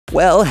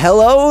Well,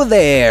 hello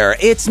there.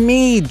 It's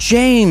me,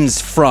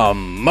 James,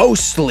 from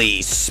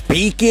Mostly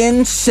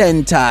Speaking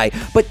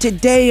Sentai. But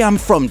today I'm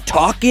from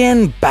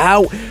Talking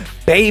About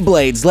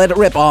Beyblades. Let it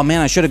rip. Oh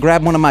man, I should have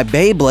grabbed one of my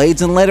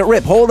Beyblades and let it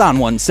rip. Hold on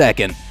one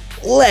second.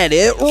 Let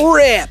it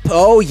rip.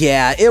 Oh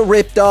yeah, it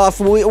ripped off.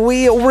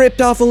 We ripped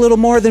off a little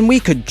more than we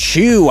could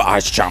chew.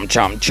 Chomp,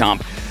 chomp,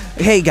 chomp.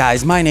 Hey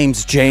guys, my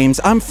name's James.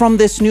 I'm from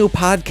this new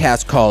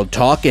podcast called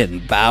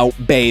Talking About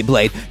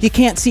Beyblade. You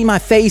can't see my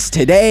face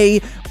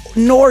today,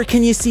 nor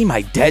can you see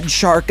my dead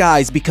shark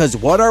eyes, because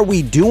what are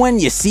we doing?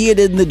 You see it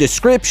in the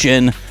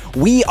description.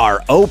 We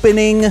are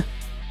opening...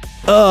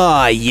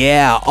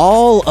 yeah,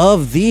 all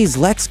of these.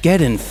 Let's get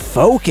in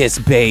focus,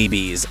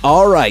 babies.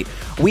 All right,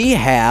 we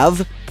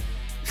have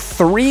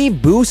 3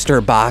 booster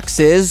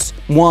boxes,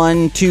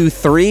 1, 2,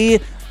 3,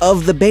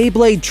 of the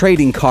Beyblade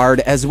trading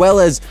card, as well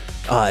as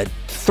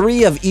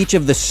 3 of each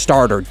of the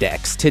starter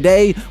decks.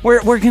 Today,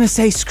 we're gonna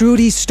say screw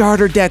these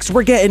starter decks.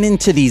 We're getting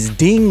into these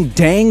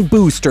ding-dang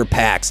booster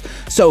packs.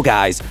 So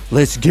guys,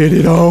 let's get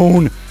it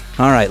on.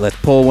 All right, let's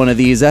pull one of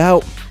these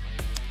out,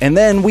 and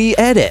then we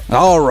edit.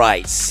 All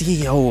right,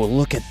 see, oh,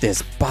 look at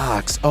this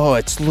box. Oh,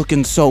 it's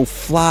looking so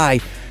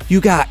fly.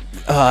 You got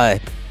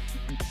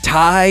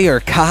Tai or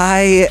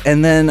Kai,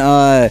 and then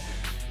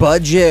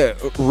Budget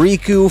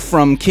Riku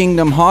from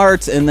Kingdom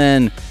Hearts, and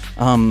then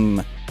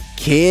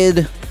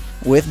Kid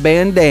with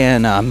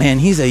bandana. Man,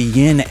 he's a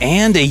yin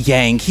and a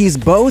yang. He's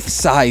both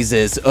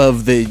sizes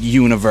of the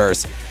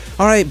universe.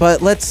 All right,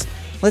 but let's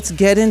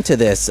get into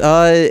this.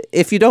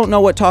 If you don't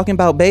know what Talking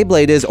About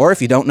Beyblade is, or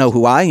if you don't know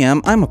who I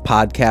am, I'm a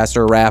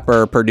podcaster,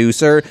 rapper,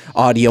 producer,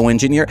 audio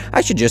engineer.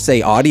 I should just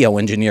say audio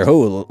engineer.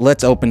 Oh,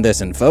 let's open this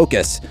in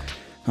focus.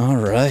 All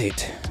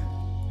right.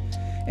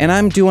 And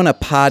I'm doing a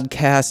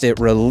podcast. It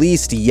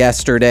released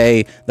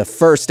yesterday, the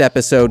first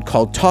episode,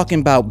 called Talking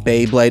About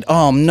Beyblade.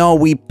 Oh no,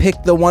 we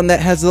picked the one that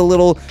has the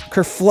little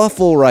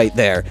kerfluffle right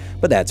there.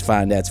 But that's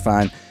fine, that's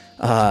fine.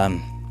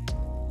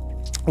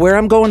 Where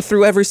I'm going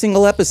through every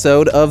single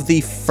episode of the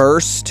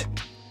first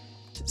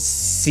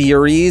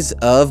series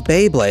of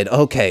Beyblade.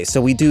 Okay, so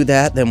we do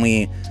that,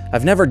 then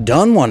I've never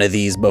done one of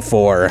these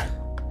before.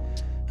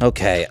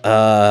 Okay,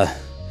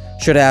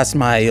 should ask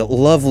my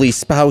lovely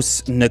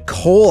spouse,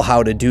 Nicole,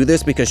 how to do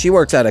this, because she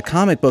works at a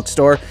comic book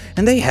store,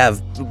 and they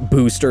have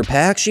booster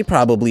packs. She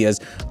probably has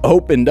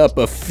opened up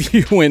a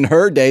few in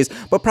her days,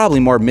 but probably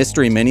more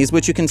mystery minis,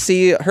 which you can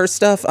see her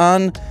stuff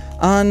on...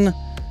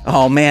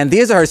 Oh man,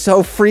 these are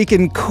so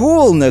freaking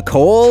cool,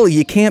 Nicole.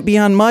 You can't be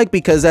on mic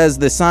because, as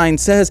the sign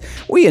says,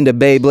 we into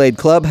Beyblade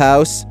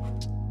Clubhouse.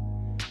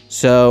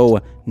 So,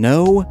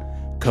 no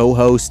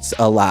co-hosts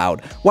allowed.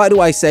 Why do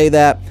I say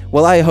that?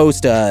 Well, I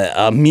host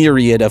a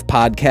myriad of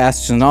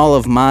podcasts, and all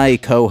of my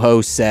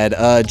co-hosts said,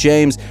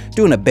 James,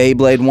 doing a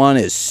Beyblade one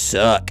is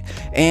suck.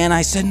 And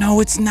I said, no,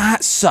 it's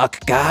not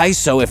suck, guys.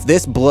 So if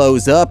this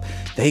blows up,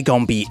 they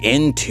gonna be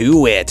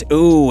into it.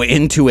 Ooh,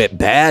 into it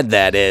bad,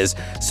 that is.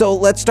 So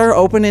let's start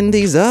opening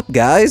these up,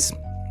 guys.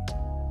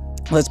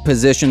 Let's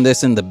position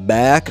this in the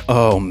back.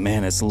 Oh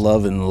man, it's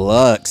Love and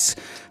Lux.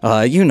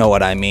 You know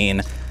what I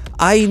mean.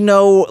 I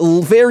know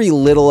very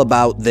little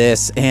about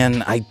this,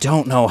 and I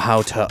don't know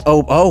how to...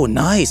 Oh,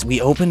 nice.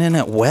 We opening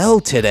it well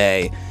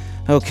today.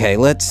 Okay,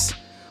 let's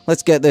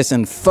get this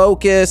in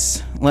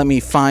focus. Let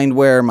me find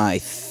where my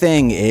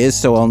thing is,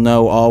 so I'll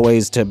know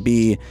always to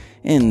be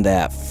in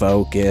that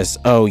focus.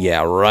 Oh,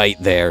 yeah, right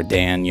there,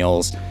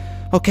 Daniels.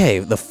 Okay,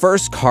 the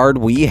first card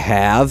we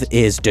have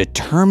is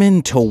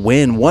Determined to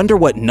Win. Wonder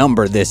what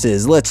number this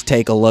is. Let's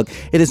take a look.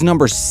 It is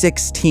number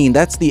 16.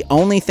 That's the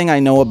only thing I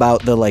know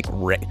about the, like,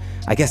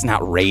 I guess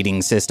not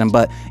rating system,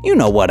 but you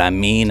know what I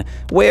mean.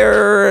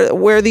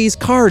 Where these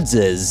cards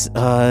is,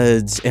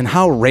 and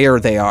how rare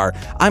they are.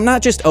 I'm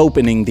not just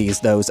opening these,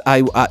 though.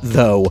 I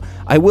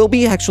will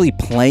be actually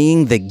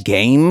playing the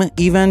game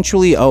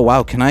eventually. Oh,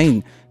 wow, can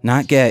I...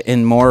 not get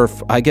in more,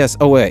 I guess,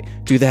 oh wait,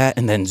 do that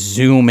and then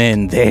zoom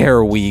in.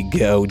 There we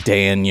go,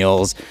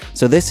 Daniels.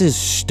 So this is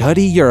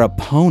Study Your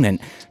Opponent.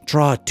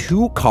 Draw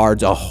 2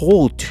 cards, a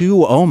whole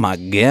 2, oh my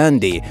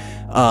gandy.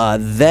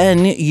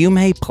 Then you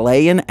may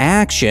play an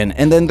action.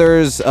 And then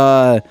there's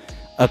a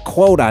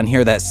quote on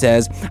here that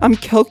says, I'm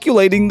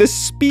calculating the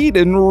speed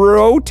and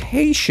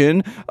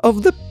rotation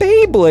of the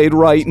Beyblade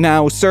right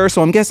now, sir.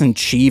 So I'm guessing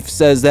Chief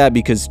says that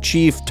because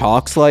Chief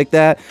talks like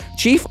that.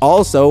 Chief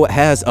also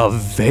has a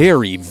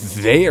very,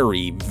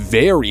 very,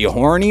 very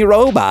horny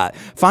robot.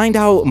 Find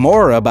out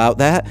more about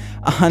that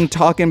on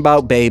Talking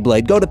About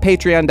Beyblade. Go to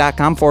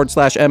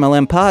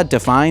patreon.com/MLMpod to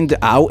find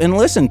out and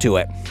listen to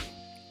it.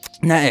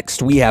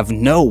 Next, we have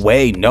No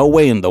Way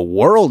in the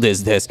World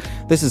is this.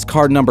 This is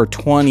card number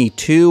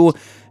 22.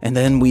 And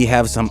then we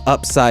have some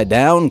Upside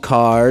Down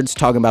cards.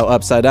 Talking about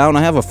Upside Down,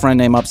 I have a friend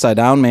named Upside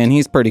Down, man.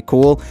 He's pretty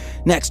cool.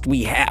 Next,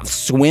 we have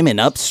Swimming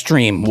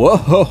Upstream.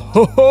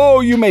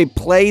 Whoa, you may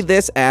play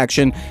this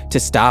action to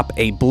stop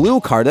a blue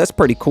card. That's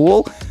pretty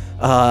cool.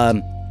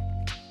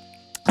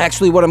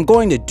 Actually, what I'm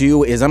going to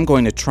do is I'm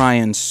going to try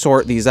and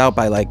sort these out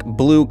by, like,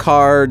 blue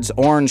cards,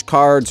 orange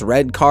cards,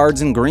 red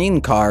cards, and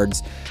green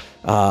cards.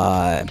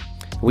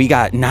 We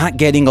got not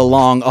getting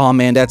along. Oh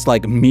man, that's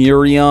like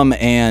Miriam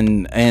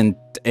and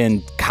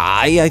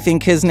Kai, I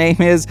think his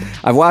name is.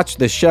 I've watched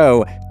the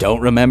show,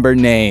 don't remember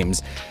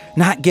names.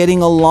 Not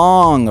getting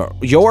along.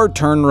 Your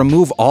turn,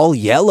 remove all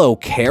yellow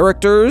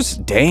characters.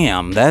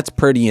 Damn, that's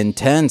pretty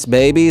intense,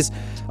 babies.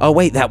 Oh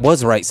wait, that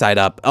was right side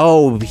up.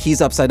 Oh,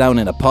 he's upside down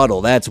in a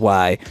puddle, that's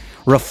why.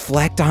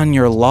 Reflect on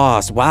your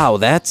loss. Wow,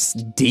 that's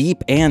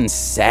deep and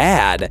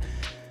sad.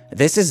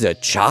 This is a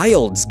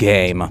child's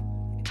game.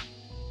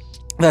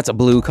 That's a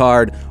blue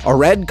card. A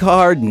red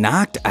card,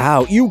 knocked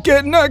out. You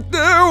get knocked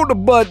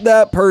out, but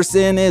that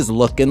person is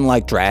looking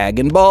like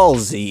Dragon Ball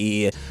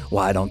Z.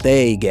 Why don't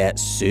they get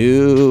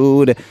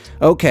sued?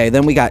 Okay,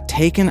 then we got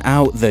taken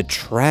out the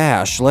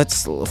trash.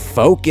 Let's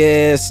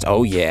focus.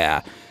 Oh,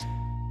 yeah.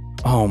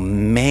 Oh,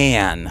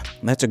 man.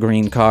 That's a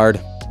green card.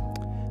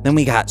 Then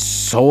we got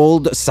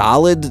sold.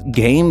 Solid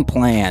game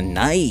plan.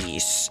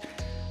 Nice.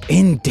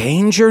 In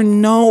danger?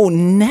 No,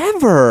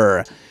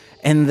 never.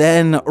 And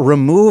then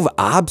remove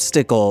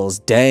obstacles.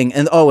 Dang.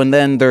 And oh, and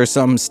then there's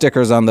some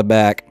stickers on the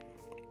back.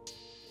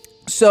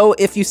 So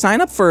if you sign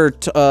up for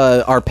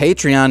our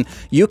Patreon,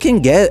 you can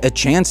get a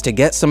chance to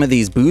get some of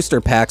these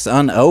booster packs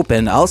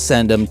unopened. I'll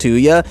send them to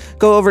you.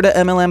 Go over to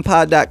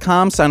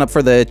mlmpod.com, sign up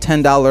for the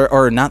 $10,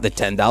 or not the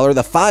 $10,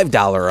 the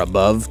 $5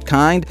 above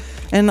kind,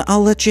 and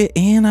I'll let you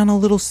in on a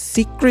little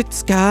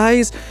secrets,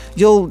 guys.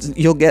 You'll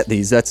get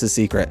these. That's the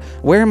secret.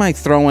 Where am I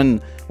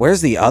throwing?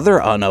 Where's the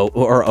other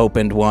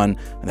opened one?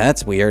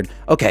 That's weird.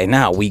 Okay,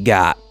 now we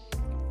got...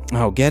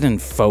 Oh, get in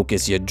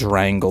focus, you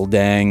drangle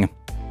dang.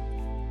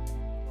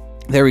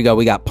 There we go.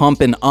 We got Pump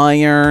and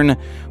Iron.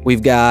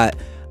 We've got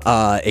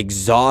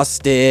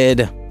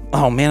Exhausted.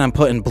 Oh, man, I'm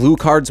putting blue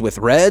cards with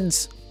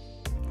reds.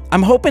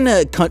 I'm hoping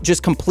to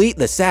just complete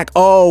the sack.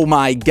 Oh,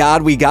 my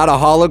God. We got a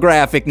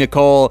holographic,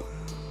 Nicole.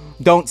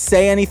 Don't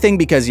say anything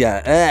because,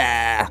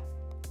 yeah.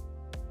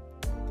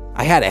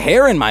 I had a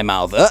hair in my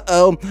mouth.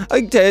 Uh-oh.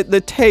 I get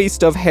the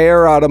taste of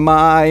hair out of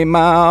my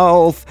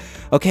mouth.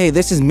 Okay,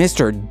 this is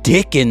Mr.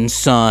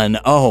 Dickinson.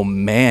 Oh,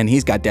 man,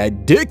 he's got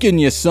that dick in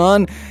you,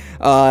 son.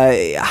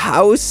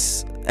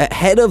 House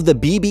head of the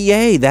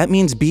BB-8. That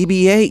means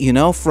BB-8, you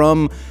know,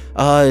 from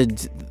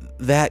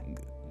that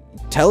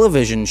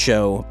television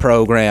show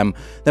program.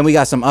 Then we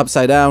got some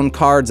upside down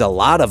cards, a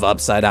lot of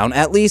upside down.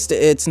 At least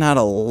it's not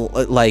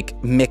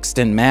like mixed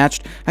and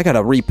matched. I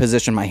gotta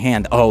reposition my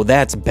hand. Oh,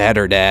 that's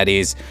better,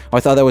 daddies. Oh,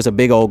 I thought that was a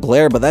big old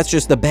glare, but that's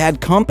just the bad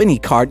company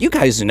card. You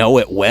guys know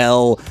it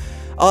well.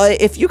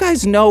 If you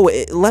guys know,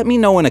 let me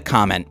know in a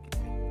comment.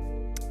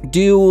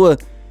 Do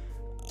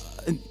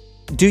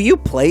you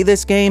play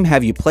this game?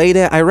 Have you played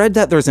it? I read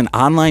that there's an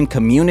online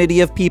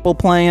community of people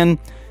playing,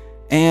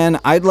 and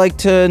I'd like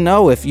to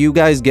know if you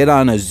guys get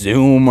on a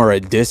Zoom or a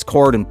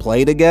Discord and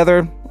play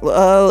together.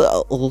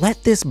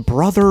 Let this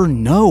brother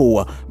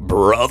know.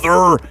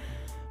 Brother?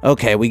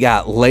 Okay, we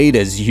got late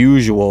as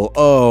usual.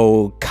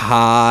 Oh,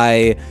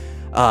 Kai.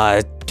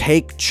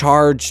 Take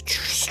charge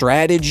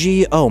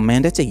strategy. Oh,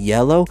 man, that's a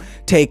yellow.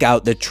 Take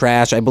out the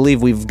trash. I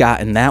believe we've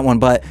gotten that one,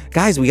 but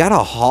guys, we got a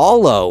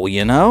holo,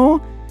 you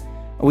know?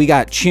 We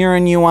got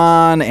cheering you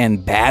on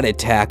and bat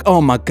attack.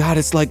 Oh my God,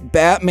 it's like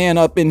Batman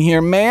up in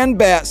here, man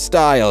bat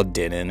style.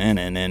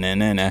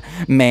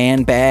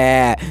 Man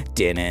bat.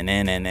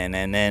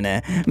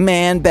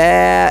 Man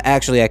bat.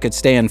 Actually, I could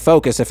stay in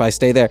focus if I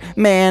stay there.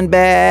 Man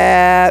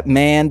bat.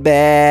 Man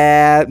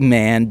bat.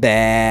 Man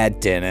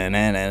bat.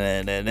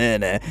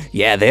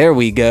 Yeah, there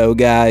we go,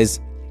 guys.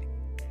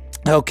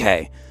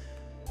 Okay.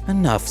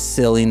 Enough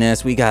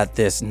silliness. We got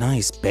this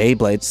nice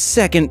Beyblade.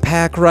 Second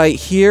pack right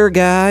here,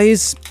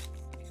 guys.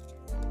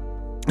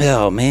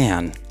 Oh,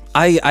 man.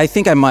 I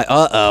think I might...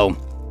 Uh-oh.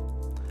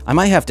 I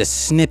might have to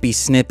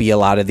snippy a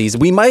lot of these.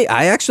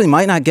 I actually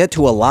might not get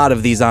to a lot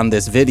of these on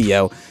this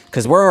video,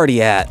 because we're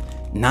already at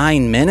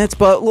 9 minutes,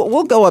 but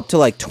we'll go up to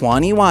like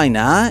 20. Why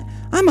not?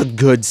 I'm a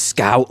good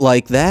scout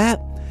like that.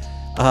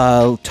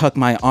 Tuck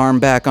my arm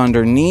back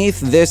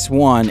underneath. This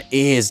one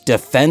is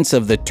Defense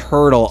of the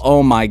Turtle.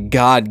 Oh my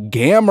God,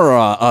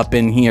 Gamera up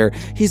in here.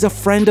 He's a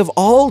friend of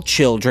all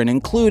children,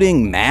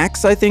 including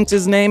Max, I think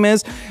his name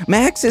is.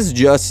 Max is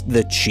just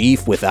the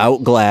chief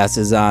without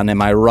glasses on,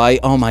 am I right?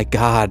 Oh my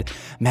God.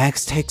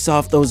 Max takes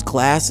off those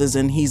glasses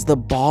and he's the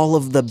ball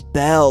of the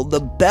bell. The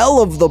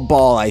bell of the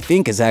ball, I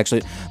think, is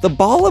actually the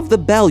ball of the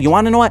bell. You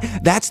want to know what?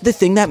 That's the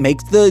thing that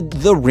makes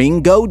the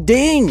ring go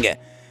ding.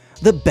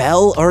 The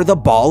bell, or the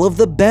ball of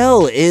the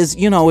bell, is,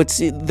 you know,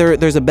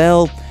 there's a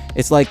bell,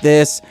 it's like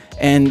this,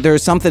 and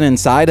there's something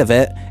inside of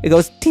it. It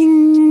goes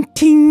ting,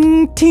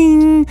 ting,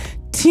 ting,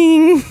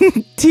 ting,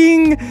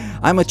 ting.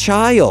 I'm a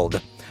child,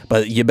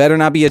 but you better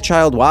not be a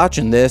child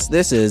watching this.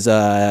 This is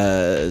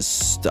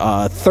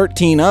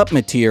 13 up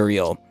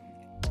material.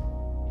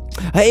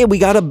 Hey, we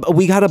got a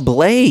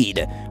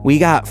blade. We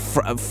got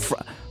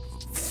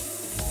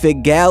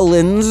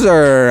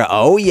Figalinzer.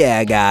 Oh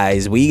yeah,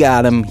 guys, we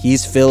got him.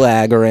 He's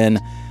Philagerin.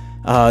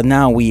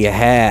 Now we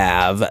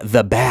have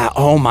the bat.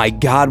 Oh my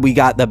God, we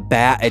got the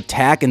bat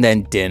attack, and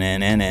then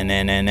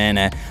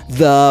the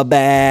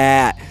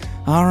bat.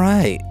 All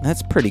right,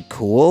 that's pretty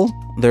cool.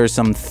 There's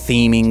some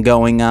theming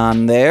going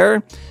on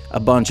there. A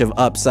bunch of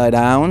upside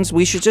downs.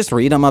 We should just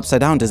read them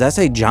upside down. Does that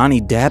say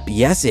Johnny Depp?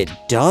 Yes, it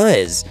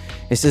does.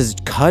 It says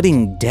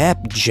Cutting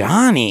Depp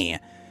Johnny.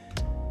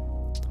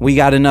 We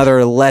got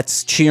another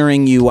Let's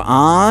Cheering You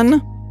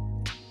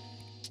On.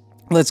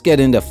 Let's get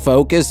into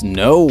focus.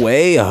 No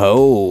way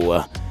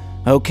ho.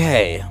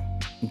 Okay.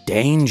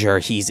 Danger.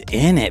 He's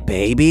in it,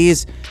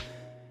 babies.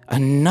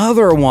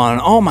 Another one.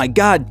 Oh my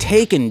god.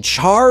 Taking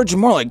charge?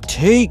 More like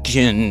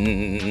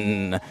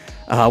taken.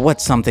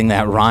 What's something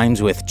that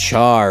rhymes with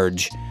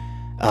charge?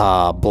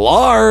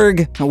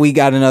 Blarg. We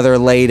got another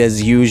late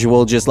as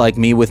usual, just like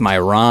me with my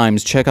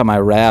rhymes. Check out my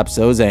raps.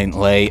 Those ain't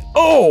late.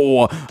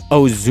 Oh,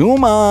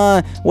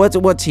 Ozuma.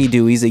 What's he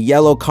do? He's a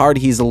yellow card.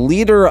 He's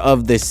leader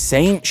of the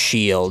Saint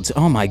Shields.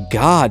 Oh my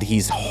god,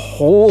 he's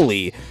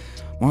holy.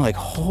 More like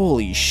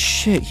holy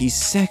shit. He's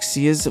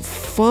sexy as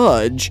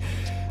fudge.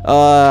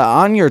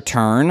 On your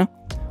turn,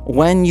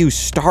 when you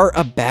start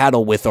a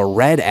battle with a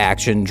red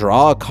action,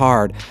 draw a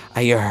card.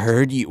 I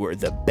heard you were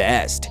the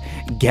best.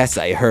 Guess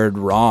I heard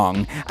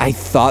wrong. I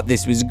thought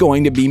this was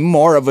going to be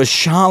more of a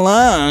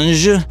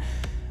challenge.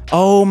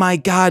 Oh my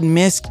god,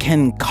 Miss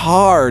Kincaid.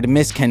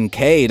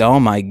 Oh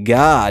my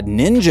god,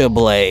 Ninja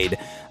Blade.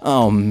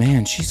 Oh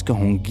man, she's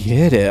gonna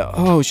get it.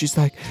 Oh, she's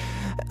like,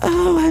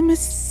 oh, I'm a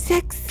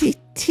sexy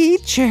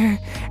teacher.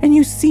 And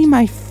you see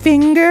my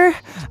finger?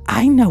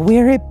 I know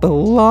where it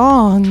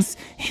belongs.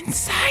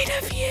 Inside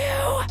of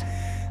you.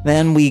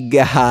 Then we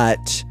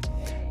got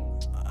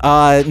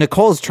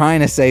Nicole's trying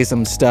to say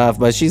some stuff,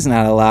 but she's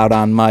not allowed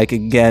on mic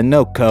again.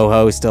 No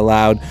co-host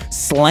allowed.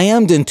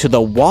 Slammed into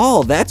the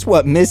wall. That's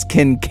what Miss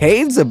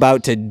Kincaid's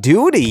about to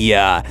do to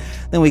ya.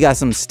 Then we got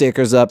some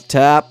stickers up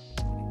top.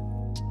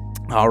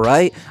 All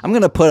right, I'm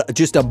gonna put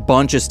just a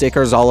bunch of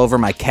stickers all over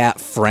my cat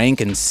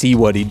Frank and see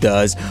what he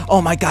does.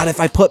 Oh my god,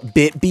 if I put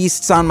bit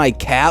beasts on my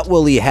cat,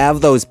 will he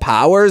have those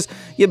powers?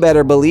 You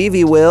better believe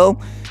he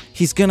will.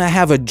 He's gonna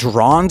have a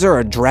Dronzer or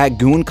a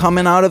Dragoon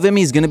coming out of him.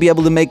 He's gonna be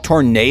able to make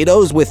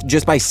tornadoes with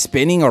just by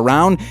spinning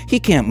around. He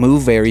can't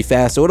move very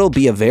fast, so it'll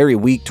be a very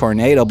weak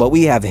tornado. But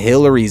we have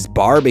Hillary's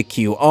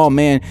barbecue. Oh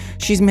man,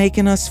 she's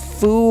making us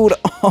food.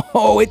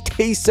 Oh, it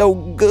tastes so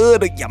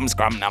good. Yum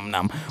scrum num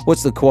num.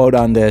 What's the quote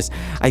on this?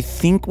 I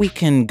think we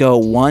can go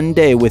one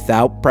day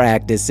without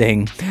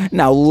practicing.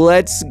 Now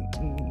let's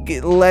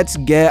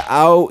get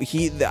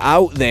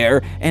out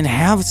there and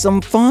have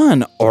some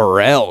fun,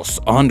 or else.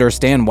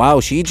 Understand? Wow,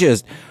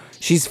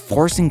 she's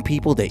forcing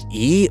people to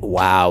eat.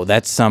 Wow,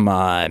 that's some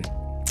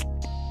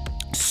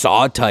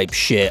Saw type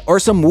shit, or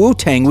some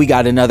Wu-Tang. We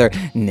got another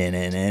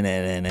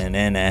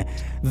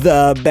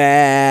the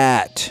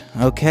Bat.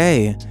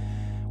 Okay.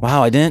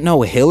 Wow, I didn't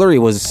know Hillary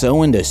was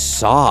so into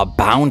Saw.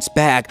 Bounce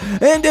back,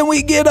 and then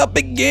we get up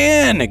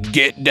again.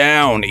 Get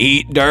down,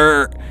 eat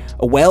dirt.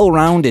 A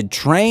well-rounded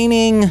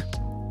training.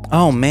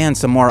 Oh man,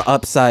 some more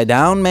Upside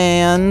Down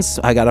mans.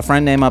 I got a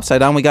friend named Upside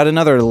Down. We got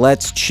another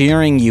Let's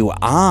Cheering You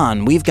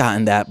On. We've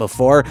gotten that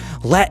before.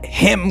 Let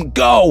him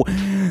go.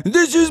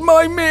 This is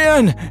my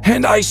man,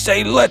 and I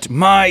say let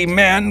my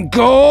man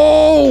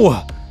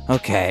go.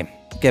 Okay,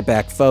 get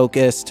back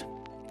focused.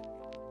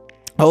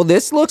 Oh,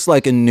 this looks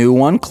like a new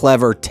one.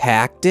 Clever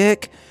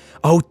tactic.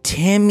 Oh,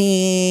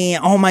 Timmy.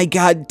 Oh my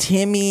god,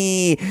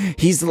 Timmy.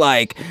 He's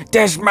like,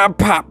 that's my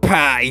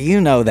papa.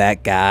 You know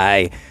that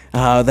guy.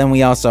 Then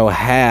we also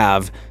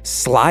have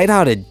Slide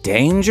Out of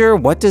Danger.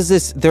 What does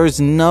this? There's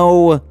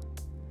nothing.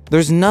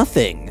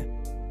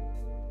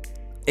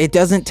 It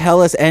doesn't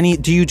tell us any.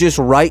 Do you just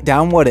write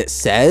down what it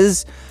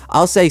says?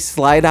 I'll say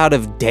slide out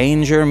of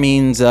danger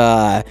means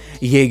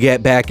you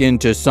get back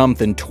into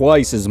something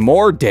twice as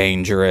more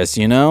dangerous,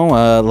 you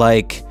know?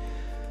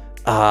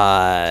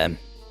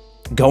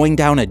 Going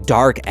down a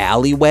dark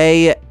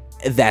alleyway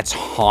that's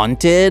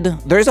haunted.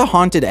 There's a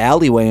haunted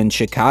alleyway in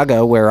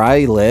Chicago where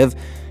I live.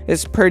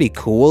 It's pretty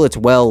cool. It's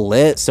well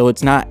lit, so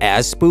it's not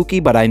as spooky,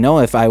 but I know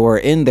if I were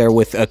in there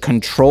with a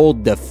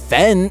controlled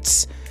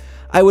defense,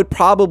 I would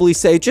probably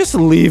say, just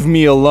leave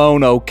me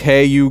alone,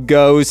 okay, you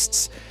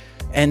ghosts?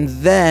 And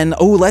then,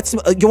 oh,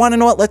 you want to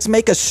know what? Let's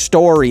make a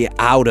story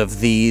out of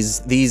these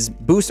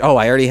boosts. Oh,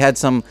 I already had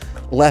some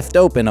left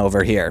open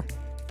over here.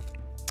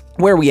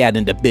 Where we at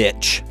into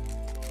bitch?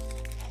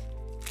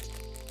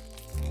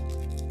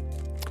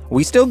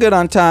 We still good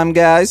on time,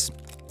 guys?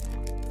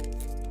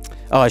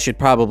 Oh, I should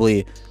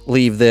probably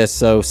leave this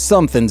so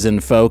something's in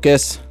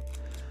focus.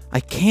 I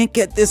can't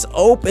get this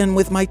open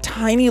with my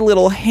tiny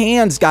little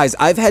hands, guys.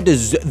 I've had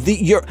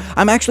to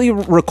I'm actually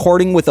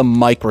recording with a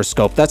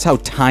microscope. That's how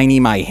tiny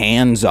my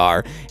hands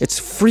are. It's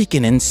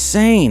freaking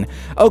insane.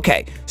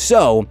 Okay,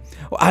 so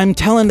I'm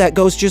telling that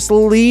ghost, just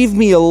leave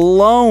me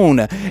alone.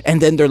 And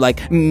then they're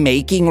like,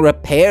 making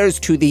repairs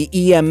to the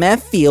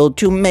EMF field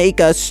to make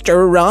us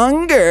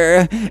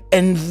stronger.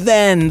 And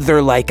then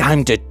they're like,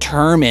 I'm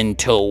determined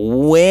to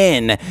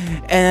win.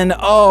 And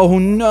oh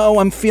no,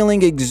 I'm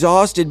feeling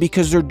exhausted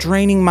because they're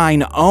draining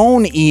my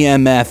own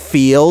EMF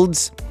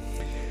fields.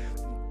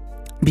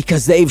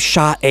 Because they've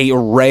shot a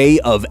ray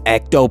of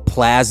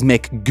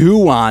ectoplasmic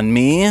goo on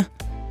me.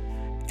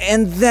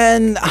 And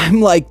then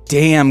I'm like,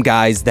 damn,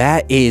 guys,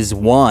 that is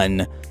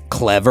one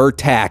clever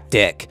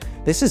tactic.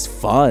 This is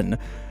fun.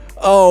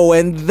 Oh,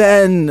 and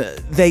then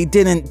they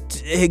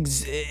didn't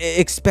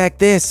expect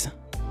this.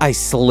 I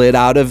slid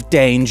out of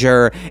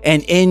danger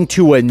and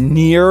into a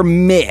near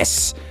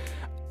miss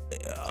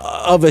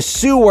of a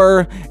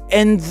sewer,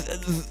 and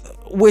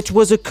which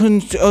was a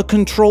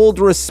controlled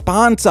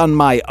response on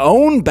my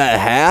own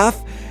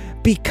behalf,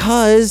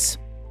 because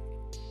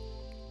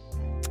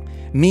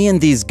me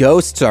and these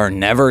ghosts are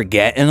never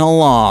getting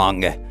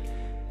along.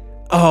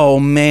 Oh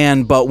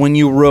man, but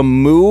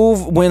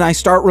when I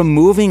start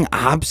removing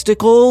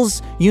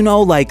obstacles, you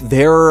know, like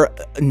they're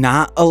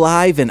not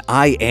alive and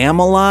I am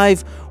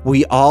alive,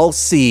 we all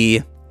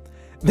see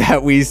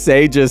that we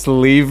say, just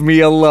leave me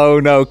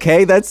alone,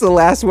 okay? That's the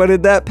last one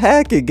in that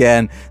pack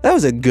again. That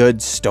was a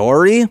good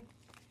story.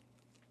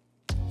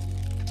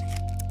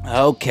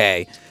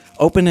 Okay,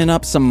 opening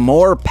up some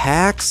more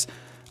packs.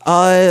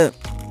 I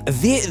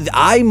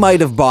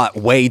might have bought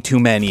way too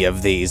many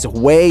of these.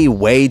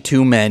 Way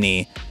too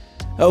many.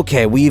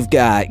 Okay, we've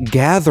got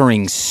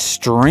Gathering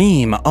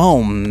Stream.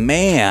 Oh,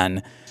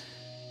 man.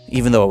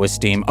 Even though it was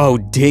Steam. Oh,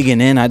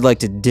 digging in. I'd like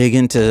to dig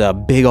into a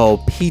big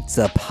old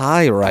pizza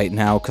pie right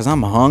now because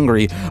I'm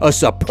hungry. A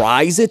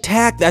surprise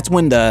attack? That's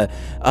when the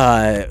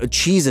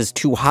cheese is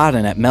too hot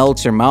and it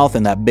melts your mouth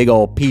in that big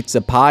old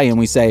pizza pie, and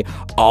we say,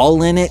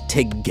 all in it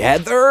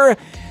together?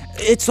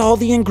 It's all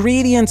the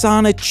ingredients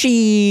on a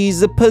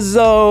cheese, a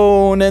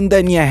pizzone, and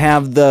then you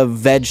have the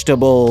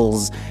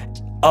vegetables.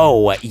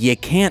 Oh, you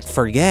can't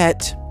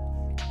forget,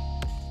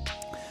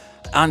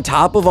 on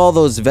top of all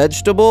those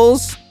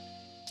vegetables,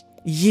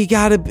 you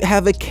gotta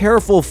have a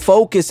careful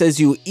focus as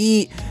you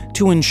eat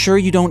to ensure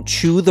you don't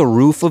chew the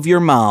roof of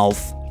your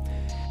mouth.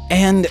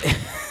 And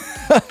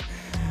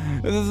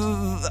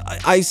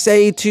I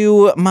say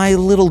to my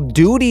little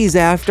duties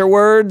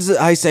afterwards,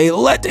 I say,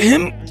 let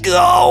him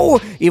go,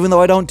 even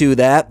though I don't do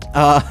that,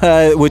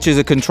 which is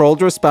a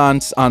controlled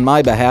response on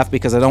my behalf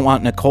because I don't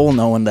want Nicole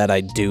knowing that I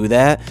do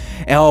that.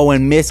 Oh,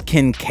 and Miss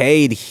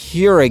Kincaid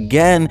here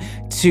again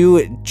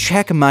to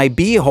check my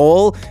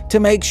beehole to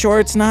make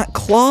sure it's not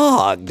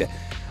clogged.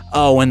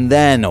 Oh, and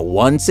then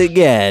once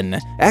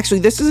again, actually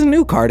this is a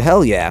new card,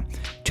 hell yeah,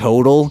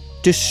 Total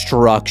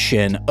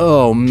Destruction.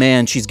 Oh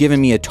man, she's giving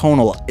me a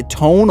tonal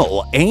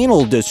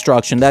anal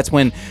destruction. That's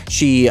when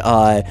she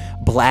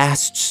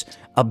blasts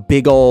a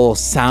big ol'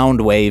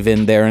 sound wave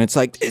in there, and it's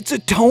like, it's a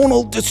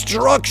tonal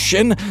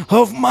destruction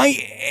of my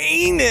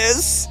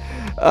anus.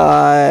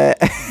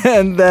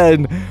 And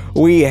then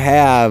we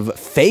have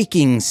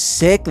Faking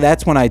Sick.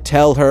 That's when I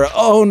tell her,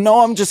 oh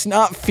no, I'm just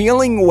not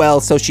feeling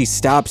well, so she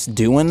stops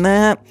doing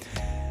that.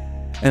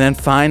 And then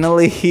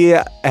finally,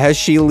 as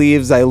she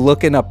leaves, I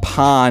look in a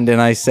pond and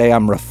I say,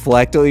 I'm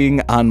reflecting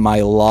on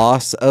my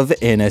loss of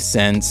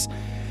innocence.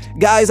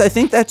 Guys, I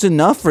think that's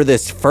enough for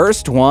this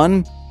first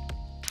one.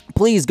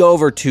 Please go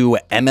over to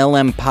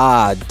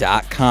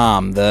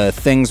MLMpod.com. The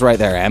thing's right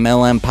there,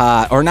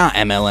 MLMpod, or not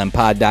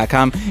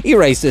MLMpod.com.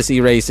 Erase this.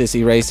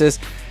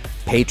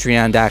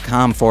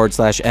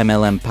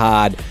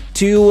 Patreon.com/MLMpod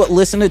to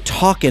listen to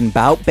talking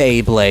about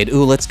Beyblade.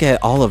 Ooh, let's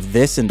get all of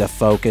this into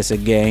focus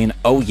again.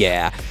 Oh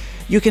yeah.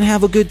 You can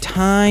have a good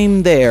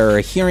time there,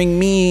 hearing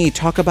me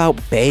talk about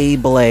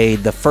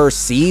Beyblade, the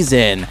first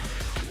season.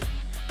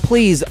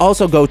 Please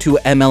also go to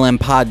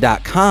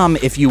MLMpod.com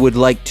if you would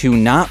like to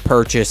not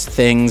purchase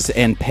things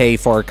and pay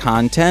for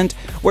content,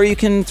 where you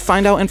can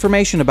find out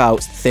information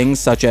about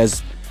things such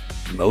as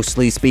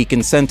Mostly Speaking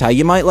Sentai.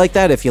 You might like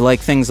that if you like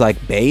things like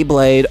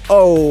Beyblade.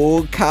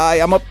 Oh,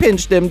 Kai, I'ma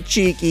pinch them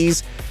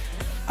cheekies.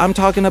 I'm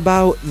talking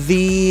about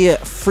the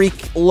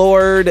Freak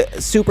Lord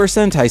Super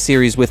Sentai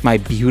series with my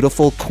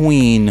beautiful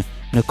queen,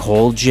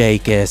 Nicole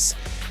Jacobs.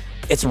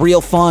 It's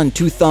real fun.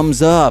 2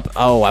 thumbs up.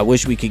 Oh, I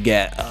wish we could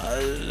get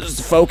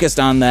focused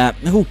on that.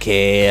 Who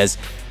cares?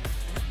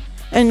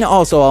 And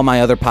also all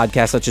my other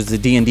podcasts, such as the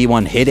D&D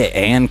one, Hit It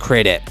and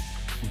Crit It.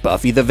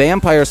 Buffy the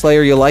Vampire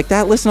Slayer, you like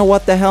that? Listen to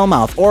What the Hell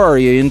Mouth. Or are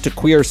you into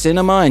queer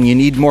cinema and you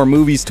need more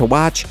movies to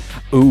watch?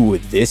 Ooh,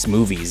 this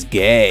movie's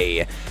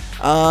gay.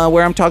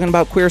 Where I'm talking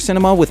about queer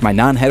cinema with my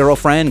non-hetero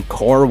friend,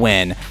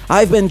 Corwin.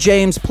 I've been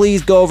James.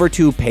 Please go over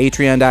to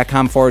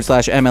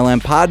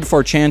patreon.com/MLMpod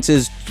for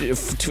chances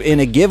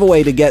in a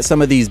giveaway to get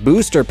some of these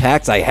booster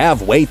packs. I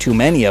have way too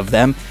many of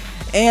them.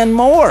 And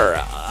more.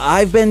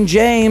 I've been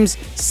James.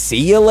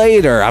 See you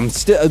later.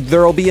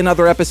 There'll be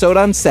another episode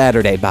on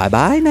Saturday.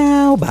 Bye-bye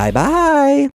now. Bye-bye.